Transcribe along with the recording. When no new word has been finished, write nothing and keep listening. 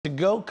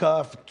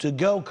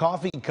To-go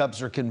coffee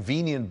cups are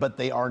convenient, but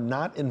they are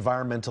not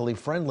environmentally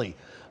friendly.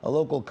 A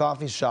local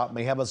coffee shop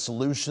may have a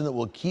solution that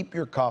will keep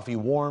your coffee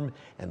warm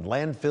and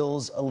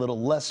landfills a little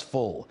less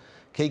full.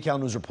 KCAL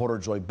News reporter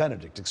Joy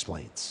Benedict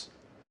explains.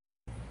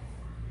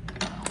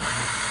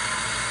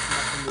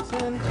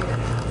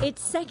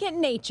 It's second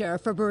nature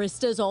for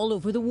baristas all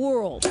over the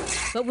world.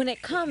 But when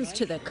it comes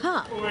to the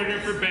cup,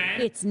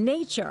 it's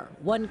nature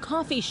one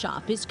coffee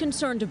shop is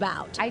concerned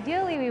about.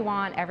 Ideally, we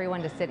want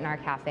everyone to sit in our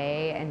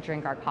cafe and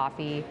drink our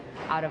coffee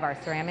out of our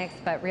ceramics,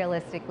 but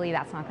realistically,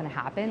 that's not going to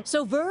happen.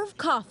 So Verve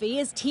Coffee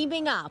is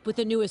teaming up with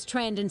the newest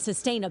trend in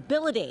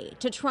sustainability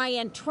to try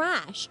and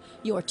trash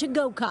your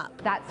to-go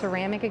cup. That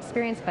ceramic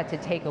experience, but to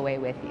take away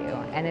with you.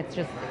 And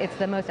it's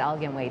the most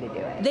elegant way to do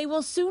it. They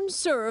will soon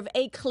serve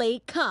a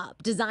clay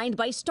cup designed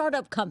by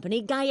startup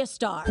company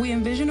GaiaStar. We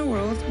envision a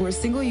world where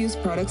single-use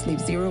products leave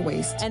zero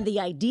waste. And the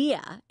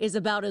idea is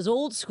about as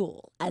old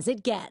school as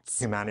it gets.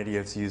 Humanity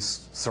has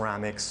used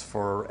ceramics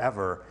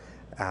forever,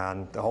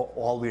 and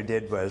all we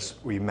did was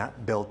we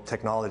built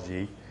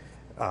technology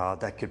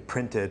that could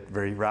print it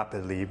very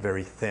rapidly,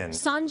 very thin.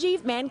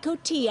 Sanjeev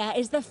Mankotia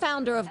is the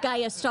founder of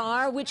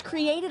GaiaStar, which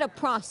created a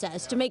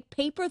process to make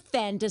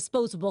paper-thin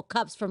disposable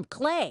cups from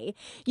clay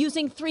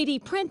using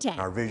 3D printing.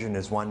 Our vision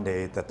is one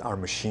day that our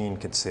machine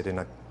could sit in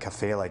a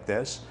cafe like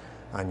this,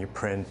 and you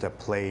print a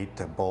plate,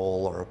 a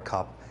bowl, or a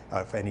cup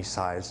of any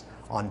size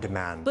on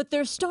demand. But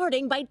they're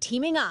starting by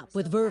teaming up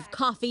with Verve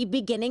Coffee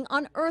beginning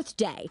on Earth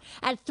Day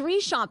at 3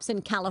 shops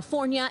in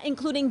California,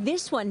 including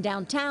this one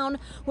downtown,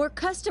 where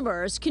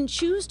customers can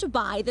choose to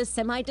buy the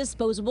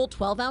semi-disposable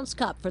 12-ounce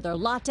cup for their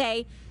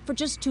latte for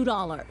just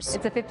 $2. It's a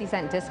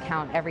 50-cent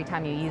discount every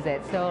time you use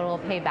it, so it'll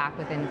pay back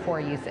within 4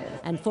 uses.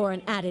 And for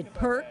an added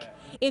perk,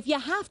 if you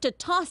have to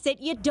toss it,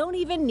 you don't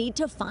even need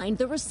to find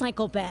the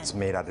recycle bin. It's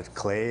made out of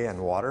clay and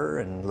water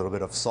and a little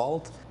bit of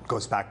salt. It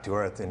goes back to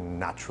Earth in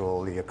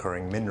naturally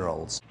occurring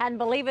minerals. And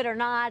believe it or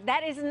not,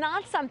 that is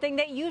not something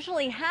that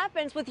usually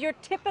happens with your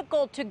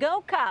typical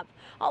to-go cup.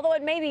 Although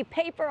it may be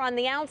paper on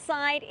the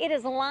outside, it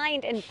is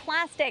lined in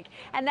plastic,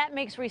 and that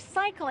makes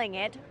recycling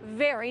it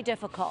very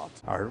difficult.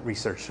 Our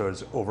research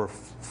shows over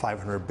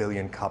 500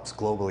 billion cups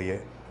globally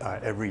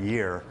every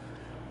year,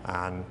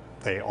 and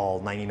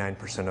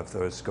 99% of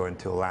those go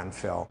into a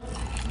landfill.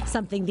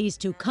 Something these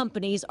two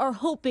companies are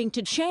hoping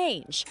to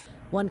change,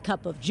 one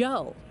cup of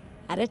Joe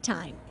at a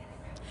time.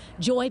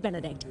 Joy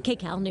Benedict,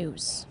 KCAL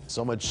News.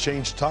 So much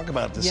change to talk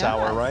about this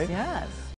hour, right? Yes.